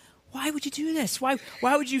you. Why would you do this? Why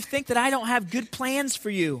would you think that I don't have good plans for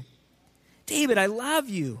you? David, I love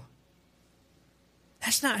you.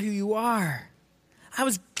 That's not who you are.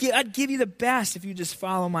 I'd give you the best if you just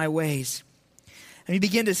follow my ways. And you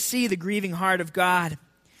begin to see the grieving heart of God.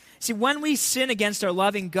 See, when we sin against our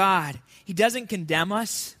loving God, He doesn't condemn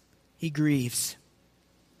us, He grieves.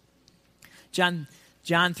 John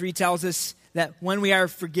 3 tells us that when we are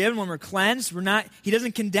forgiven, when we're cleansed, He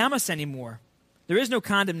doesn't condemn us anymore. There is no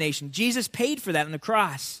condemnation. Jesus paid for that on the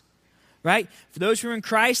cross, right? For those who are in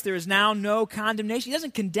Christ, there is now no condemnation. He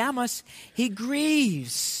doesn't condemn us. He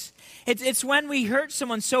grieves. It's when we hurt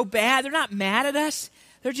someone so bad, they're not mad at us.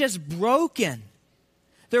 They're just broken.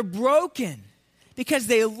 They're broken because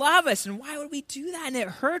they love us. And why would we do that? And it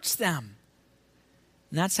hurts them.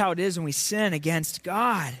 And that's how it is when we sin against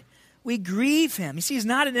God. We grieve Him. You see, He's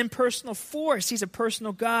not an impersonal force. He's a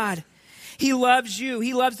personal God. He loves you.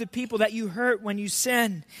 He loves the people that you hurt when you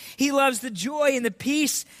sin. He loves the joy and the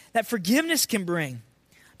peace that forgiveness can bring.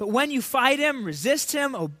 But when you fight Him, resist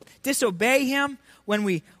Him, disobey Him, when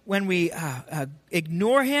we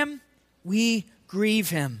ignore Him, we grieve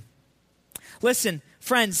Him. Listen,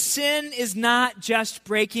 friends, sin is not just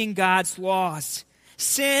breaking God's laws.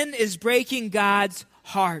 Sin is breaking God's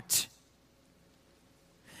heart.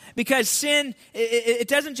 Because sin, it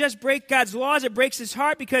doesn't just break God's laws, it breaks His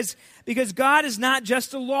heart because God is not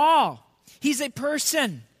just a law. He's a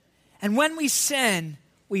person. And when we sin,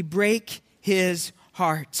 we break His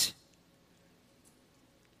heart.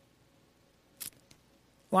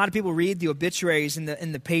 A lot of people read the obituaries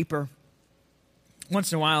in the paper.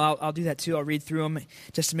 Once in a while, I'll do that too. I'll read through them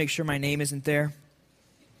just to make sure my name isn't there.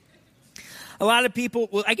 A lot of people,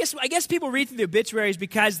 well, I guess people read through the obituaries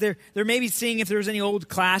because they're maybe seeing if there's any old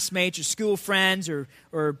classmates or school friends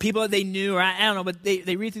or people that they knew, or I don't know, but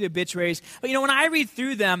they read through the obituaries. But, when I read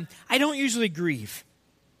through them, I don't usually grieve,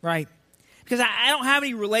 right? Because I don't have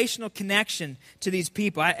any relational connection to these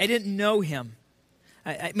people. I didn't know him.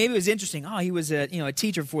 Maybe it was interesting. Oh, he was a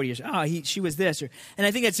teacher for 40 years. Oh, she was this. And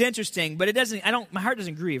I think that's interesting, but it doesn't, my heart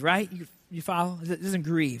doesn't grieve, right? You follow? It doesn't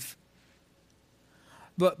grieve.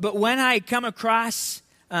 But when I come across,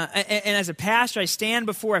 and as a pastor, I stand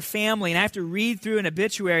before a family and I have to read through an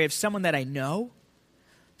obituary of someone that I know,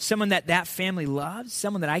 someone that family loves,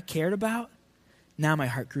 someone that I cared about, now my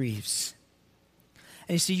heart grieves.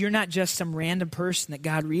 And you see, you're not just some random person that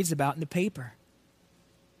God reads about in the paper.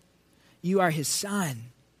 You are his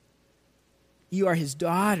son. You are his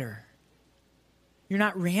daughter. You're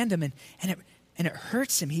not random, and it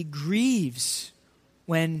hurts him. He grieves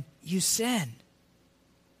when you sin.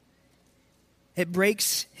 It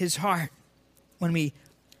breaks his heart when we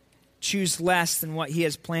choose less than what he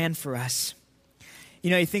has planned for us.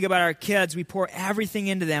 You think about our kids, we pour everything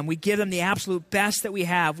into them. We give them the absolute best that we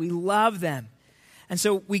have. We love them. And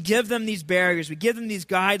so we give them these barriers. We give them these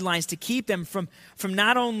guidelines to keep them from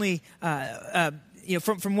not only,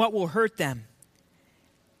 from what will hurt them.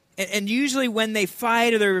 And usually when they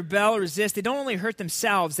fight or they rebel or resist, they don't only hurt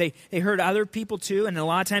themselves. They hurt other people too. And a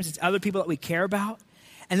lot of times it's other people that we care about.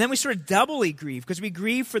 And then we sort of doubly grieve because we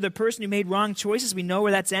grieve for the person who made wrong choices. We know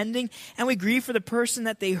where that's ending. And we grieve for the person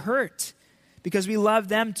that they hurt because we love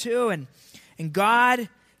them too. And God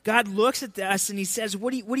looks at us and he says,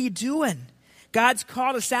 what are you doing? God's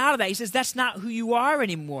called us out of that. He says, that's not who you are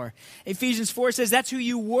anymore. Ephesians 4 says, that's who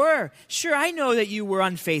you were. Sure, I know that you were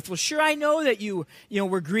unfaithful. Sure, I know that you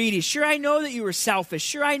were greedy. Sure, I know that you were selfish.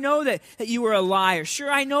 Sure, I know that you were a liar. Sure,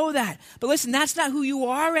 I know that. But listen, that's not who you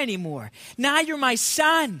are anymore. Now you're my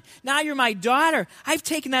son. Now you're my daughter. I've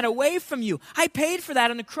taken that away from you. I paid for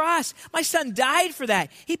that on the cross. My son died for that.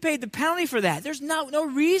 He paid the penalty for that. There's no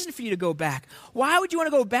reason for you to go back. Why would you want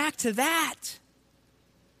to go back to that?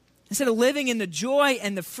 Instead of living in the joy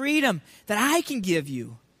and the freedom that I can give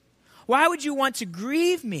you, why would you want to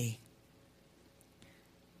grieve me?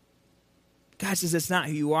 God says that's not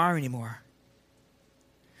who you are anymore.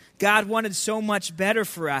 God wanted so much better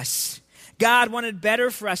for us. God wanted better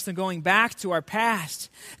for us than going back to our past.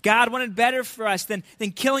 God wanted better for us than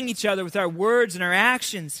killing each other with our words and our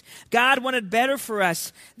actions. God wanted better for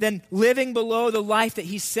us than living below the life that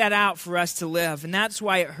he set out for us to live. And that's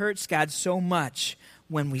why it hurts God so much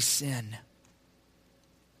when we sin.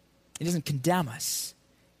 He doesn't condemn us.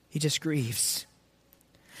 He just grieves.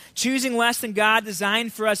 Choosing less than God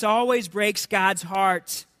designed for us always breaks God's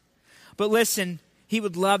heart. But listen, he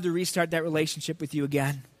would love to restart that relationship with you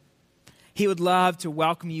again. He would love to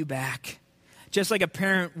welcome you back. Just like a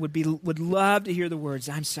parent would love to hear the words,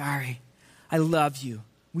 I'm sorry. I love you.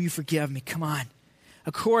 Will you forgive me? Come on.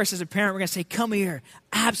 Of course, as a parent, we're going to say, come here.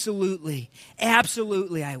 Absolutely.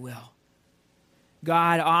 Absolutely, I will.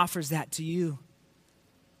 God offers that to you.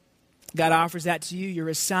 God offers that to you. You're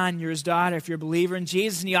his son. You're his daughter. If you're a believer in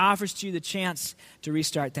Jesus, and he offers to you the chance to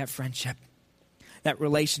restart that friendship, that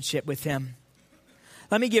relationship with him.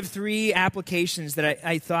 Let me give 3 applications that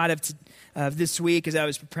I thought of this week as I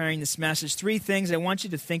was preparing this message. 3 things I want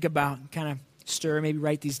you to think about and kind of stir, maybe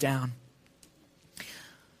write these down.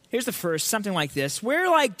 Here's the first, something like this.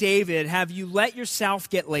 Where, like David, have you let yourself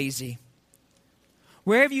get lazy?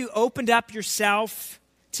 Where have you opened up yourself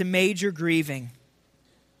to major grieving?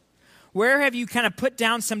 Where have you kind of put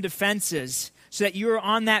down some defenses so that you're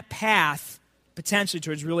on that path potentially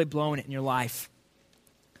towards really blowing it in your life?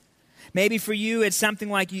 Maybe for you, it's something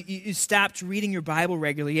like you stopped reading your Bible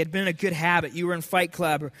regularly. It had been a good habit. You were in Fight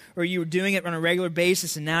Club or you were doing it on a regular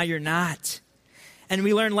basis and now you're not. And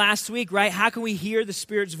we learned last week, right? How can we hear the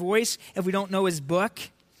Spirit's voice if we don't know his book?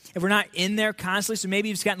 If we're not in there constantly, so maybe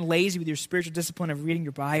you've just gotten lazy with your spiritual discipline of reading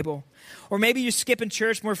your Bible. Or maybe you're skipping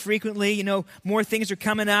church more frequently, more things are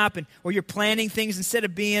coming up, or you're planning things instead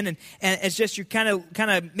of being, and it's just you're kind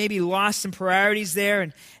of maybe lost some priorities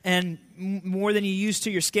there, and more than you used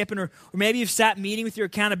to, you're skipping, or maybe you've stopped meeting with your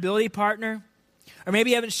accountability partner, or maybe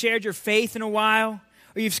you haven't shared your faith in a while,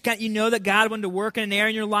 or you know that God wanted to work in an area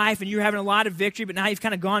in your life, and you're having a lot of victory, but now you've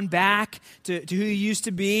kind of gone back to who you used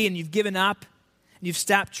to be, and you've given up. You've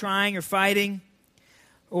stopped trying or fighting.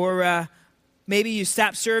 Or maybe you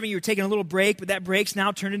stopped serving, you were taking a little break, but that break's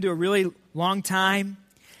now turned into a really long time.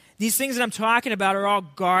 These things that I'm talking about are all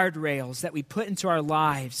guardrails that we put into our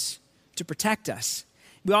lives to protect us.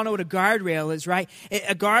 We all know what a guardrail is, right?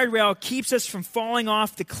 A guardrail keeps us from falling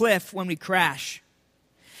off the cliff when we crash.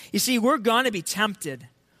 You see, we're going to be tempted.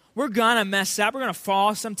 We're going to mess up. We're going to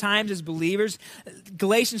fall sometimes as believers.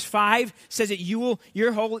 Galatians 5 says that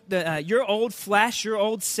your old flesh, your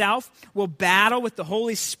old self, will battle with the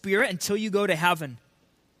Holy Spirit until you go to heaven.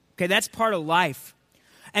 Okay, that's part of life.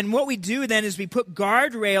 And what we do then is we put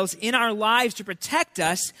guardrails in our lives to protect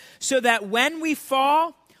us so that when we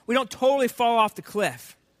fall, we don't totally fall off the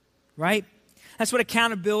cliff, right? That's what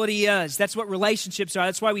accountability is. That's what relationships are.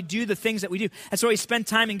 That's why we do the things that we do. That's why we spend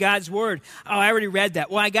time in God's Word. Oh, I already read that.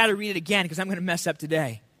 Well, I got to read it again because I'm going to mess up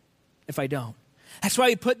today if I don't. That's why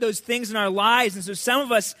we put those things in our lives. And so some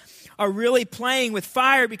of us are really playing with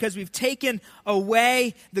fire because we've taken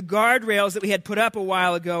away the guardrails that we had put up a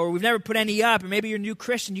while ago, or we've never put any up. Or maybe you're a new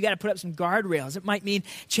Christian, you got to put up some guardrails. It might mean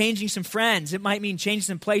changing some friends. It might mean changing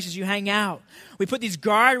some places you hang out. We put these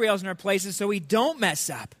guardrails in our places so we don't mess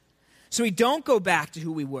up. So we don't go back to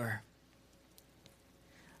who we were.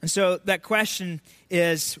 And so that question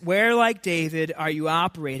is, where, like David, are you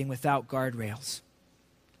operating without guardrails?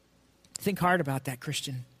 Think hard about that,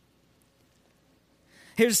 Christian.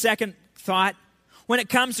 Here's a second thought. When it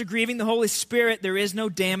comes to grieving the Holy Spirit, there is no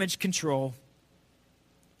damage control.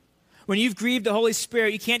 When you've grieved the Holy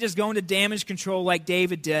Spirit, you can't just go into damage control like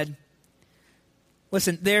David did.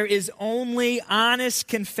 Listen, there is only honest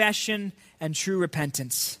confession and true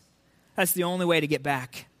repentance. That's the only way to get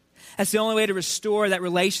back. That's the only way to restore that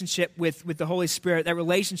relationship with the Holy Spirit, that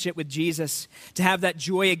relationship with Jesus, to have that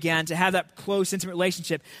joy again, to have that close, intimate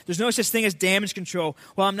relationship. There's no such thing as damage control.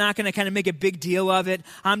 Well, I'm not going to kind of make a big deal of it.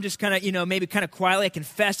 I'm just kind of, maybe kind of quietly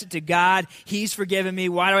confess it to God. He's forgiven me.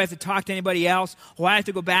 Why do I have to talk to anybody else? Why do I have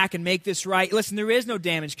to go back and make this right? Listen, there is no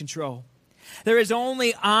damage control. There is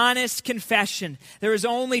only honest confession. There is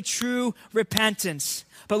only true repentance.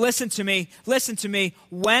 But listen to me,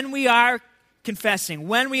 when we are confessing,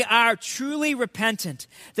 when we are truly repentant,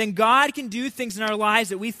 then God can do things in our lives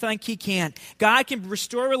that we think He can't. God can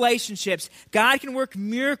restore relationships. God can work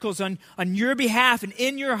miracles on your behalf and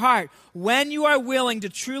in your heart when you are willing to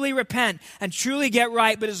truly repent and truly get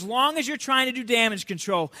right. But as long as you're trying to do damage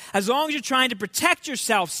control, as long as you're trying to protect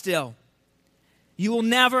yourself still, you will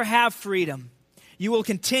never have freedom. You will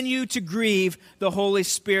continue to grieve the Holy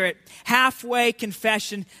Spirit. Halfway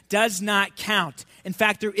confession does not count. In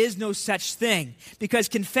fact, there is no such thing, because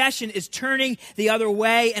confession is turning the other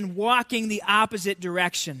way and walking the opposite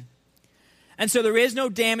direction. And so there is no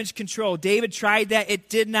damage control. David tried that. It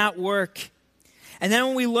did not work. And then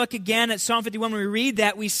when we look again at Psalm 51, when we read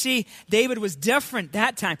that, we see David was different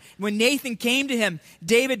that time. When Nathan came to him,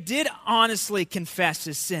 David did honestly confess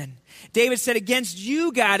his sin. David said, "Against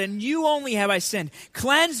you, God, and you only have I sinned.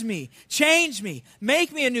 Cleanse me, change me,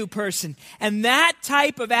 make me a new person." And that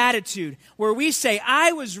type of attitude where we say,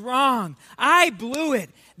 "I was wrong, I blew it,"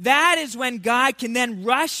 that is when God can then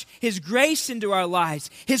rush His grace into our lives,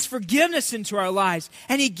 His forgiveness into our lives.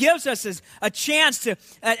 And He gives us a chance to,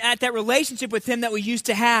 at that relationship with Him that we used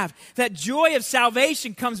to have. That joy of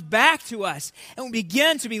salvation comes back to us. And we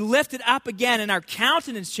begin to be lifted up again, and our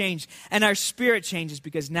countenance changes, and our spirit changes,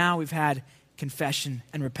 because now we've had confession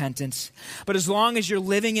and repentance. But as long as you're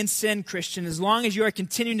living in sin, Christian, as long as you are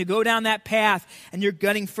continuing to go down that path and you're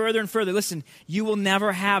getting further and further, listen, you will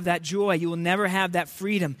never have that joy. You will never have that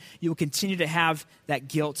freedom. You will continue to have that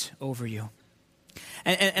guilt over you.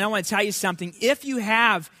 And I want to tell you something. If you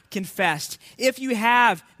have confessed, if you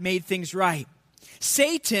have made things right,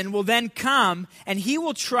 Satan will then come and he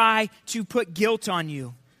will try to put guilt on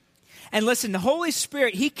you. And listen, the Holy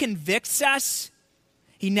Spirit, He convicts us.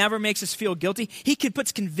 He never makes us feel guilty. He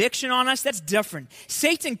puts conviction on us. That's different.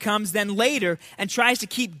 Satan comes then later and tries to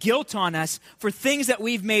keep guilt on us for things that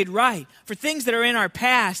we've made right, for things that are in our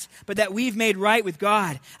past, but that we've made right with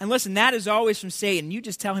God. And listen, that is always from Satan. You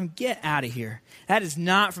just tell him, "Get out of here." That is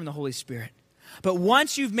not from the Holy Spirit. But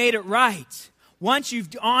once you've made it right, once you've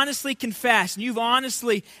honestly confessed and you've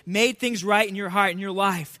honestly made things right in your heart and your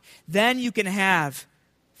life, then you can have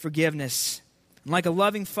forgiveness. And like a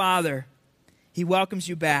loving Father, He welcomes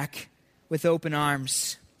you back with open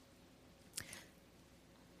arms.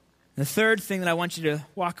 The third thing that I want you to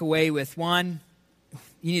walk away with, one,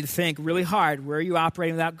 you need to think really hard. Where are you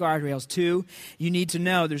operating without guardrails? Two, you need to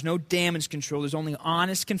know there's no damage control. There's only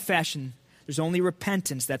honest confession. There's only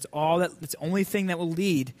repentance. That's the only thing that will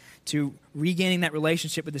lead to regaining that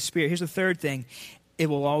relationship with the Spirit. Here's the third thing. It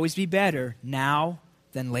will always be better now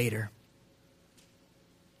than later.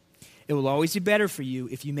 It will always be better for you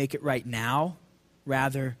if you make it right now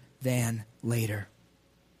rather than later.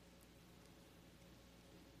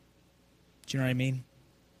 Do you know what I mean?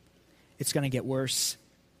 It's going to get worse,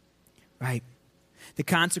 right? the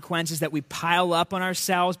consequences that we pile up on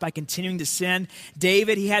ourselves by continuing to sin.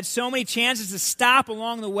 David, he had so many chances to stop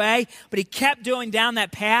along the way, but he kept going down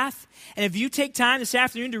that path. And if you take time this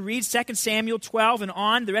afternoon to read 2 Samuel 12 and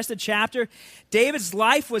on, the rest of the chapter, David's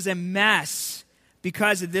life was a mess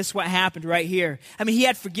because of this, what happened right here. I mean, he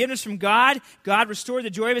had forgiveness from God. God restored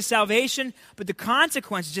the joy of his salvation, but the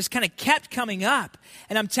consequences just kind of kept coming up.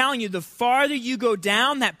 And I'm telling you, the farther you go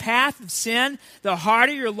down that path of sin, the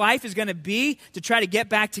harder your life is going to be to try to get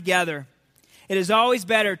back together. It is always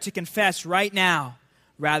better to confess right now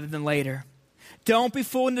rather than later. Don't be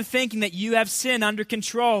fooled into thinking that you have sin under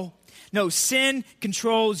control. No, sin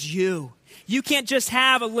controls you. You can't just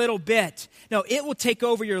have a little bit. No, it will take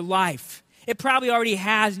over your life. It probably already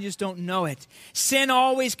has and you just don't know it. Sin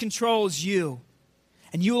always controls you.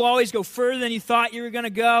 And you will always go further than you thought you were going to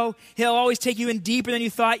go. He'll always take you in deeper than you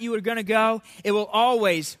thought you were going to go. It will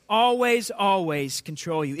always, always, always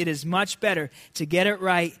control you. It is much better to get it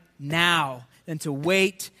right now than to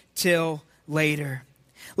wait till later.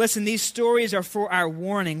 Listen, these stories are for our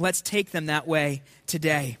warning. Let's take them that way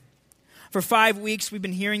today. For 5 weeks, we've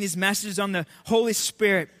been hearing these messages on the Holy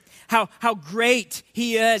Spirit. How great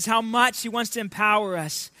he is, how much he wants to empower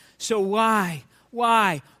us. So why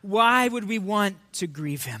would we want to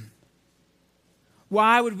grieve him?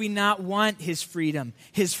 Why would we not want his freedom,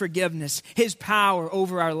 his forgiveness, his power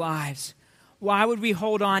over our lives? Why would we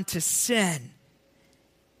hold on to sin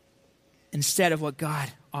instead of what God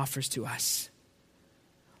offers to us?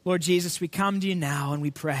 Lord Jesus, we come to you now and we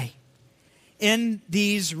pray. In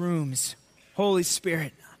these rooms, Holy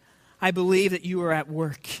Spirit, I believe that you are at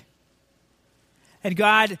work. And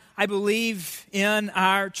God, I believe in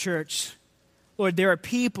our church, Lord, there are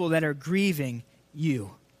people that are grieving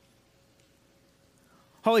you.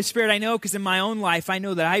 Holy Spirit, I know because in my own life, I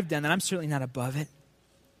know that I've done that. I'm certainly not above it.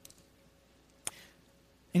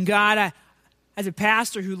 And God, as a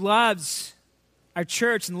pastor who loves our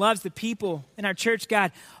church and loves the people in our church,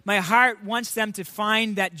 God, my heart wants them to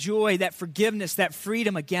find that joy, that forgiveness, that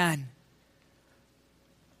freedom again.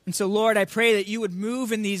 And so, Lord, I pray that you would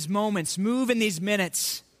move in these moments, move in these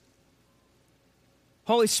minutes.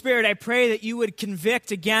 Holy Spirit, I pray that you would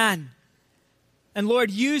convict again. And Lord,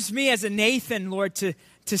 use me as a Nathan, Lord, to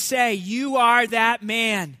say, you are that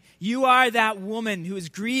man, you are that woman who is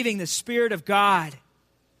grieving the Spirit of God.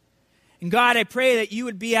 And God, I pray that you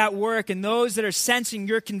would be at work, and those that are sensing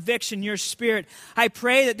your conviction, your Spirit, I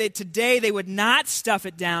pray that today they would not stuff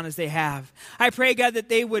it down as they have. I pray, God, that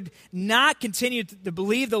they would not continue to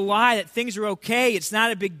believe the lie that things are okay, it's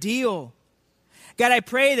not a big deal. God, I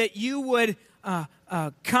pray that you would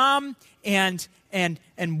come and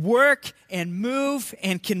work and move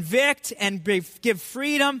and convict and give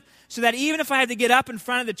freedom, so that even if I have to get up in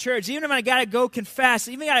front of the church, even if I got to go confess,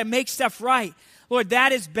 even if I got to make stuff right, Lord,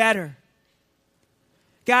 that is better.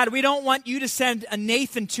 God, we don't want you to send a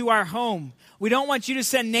Nathan to our home. We don't want you to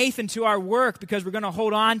send Nathan to our work because we're going to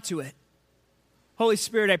hold on to it. Holy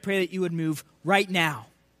Spirit, I pray that you would move right now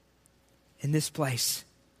in this place.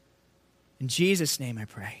 In Jesus' name I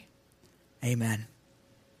pray. Amen.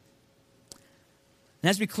 And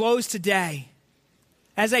as we close today,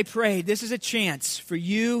 as I prayed, this is a chance for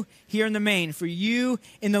you here in the main, for you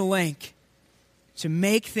in the link, to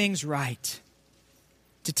make things right.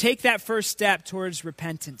 To take that first step towards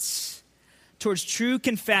repentance, towards true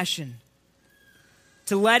confession,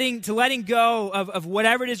 to letting go of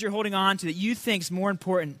whatever it is you're holding on to that you think is more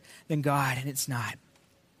important than God, and it's not.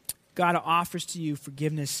 God offers to you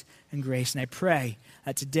forgiveness and grace, and I pray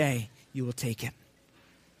that today you will take it.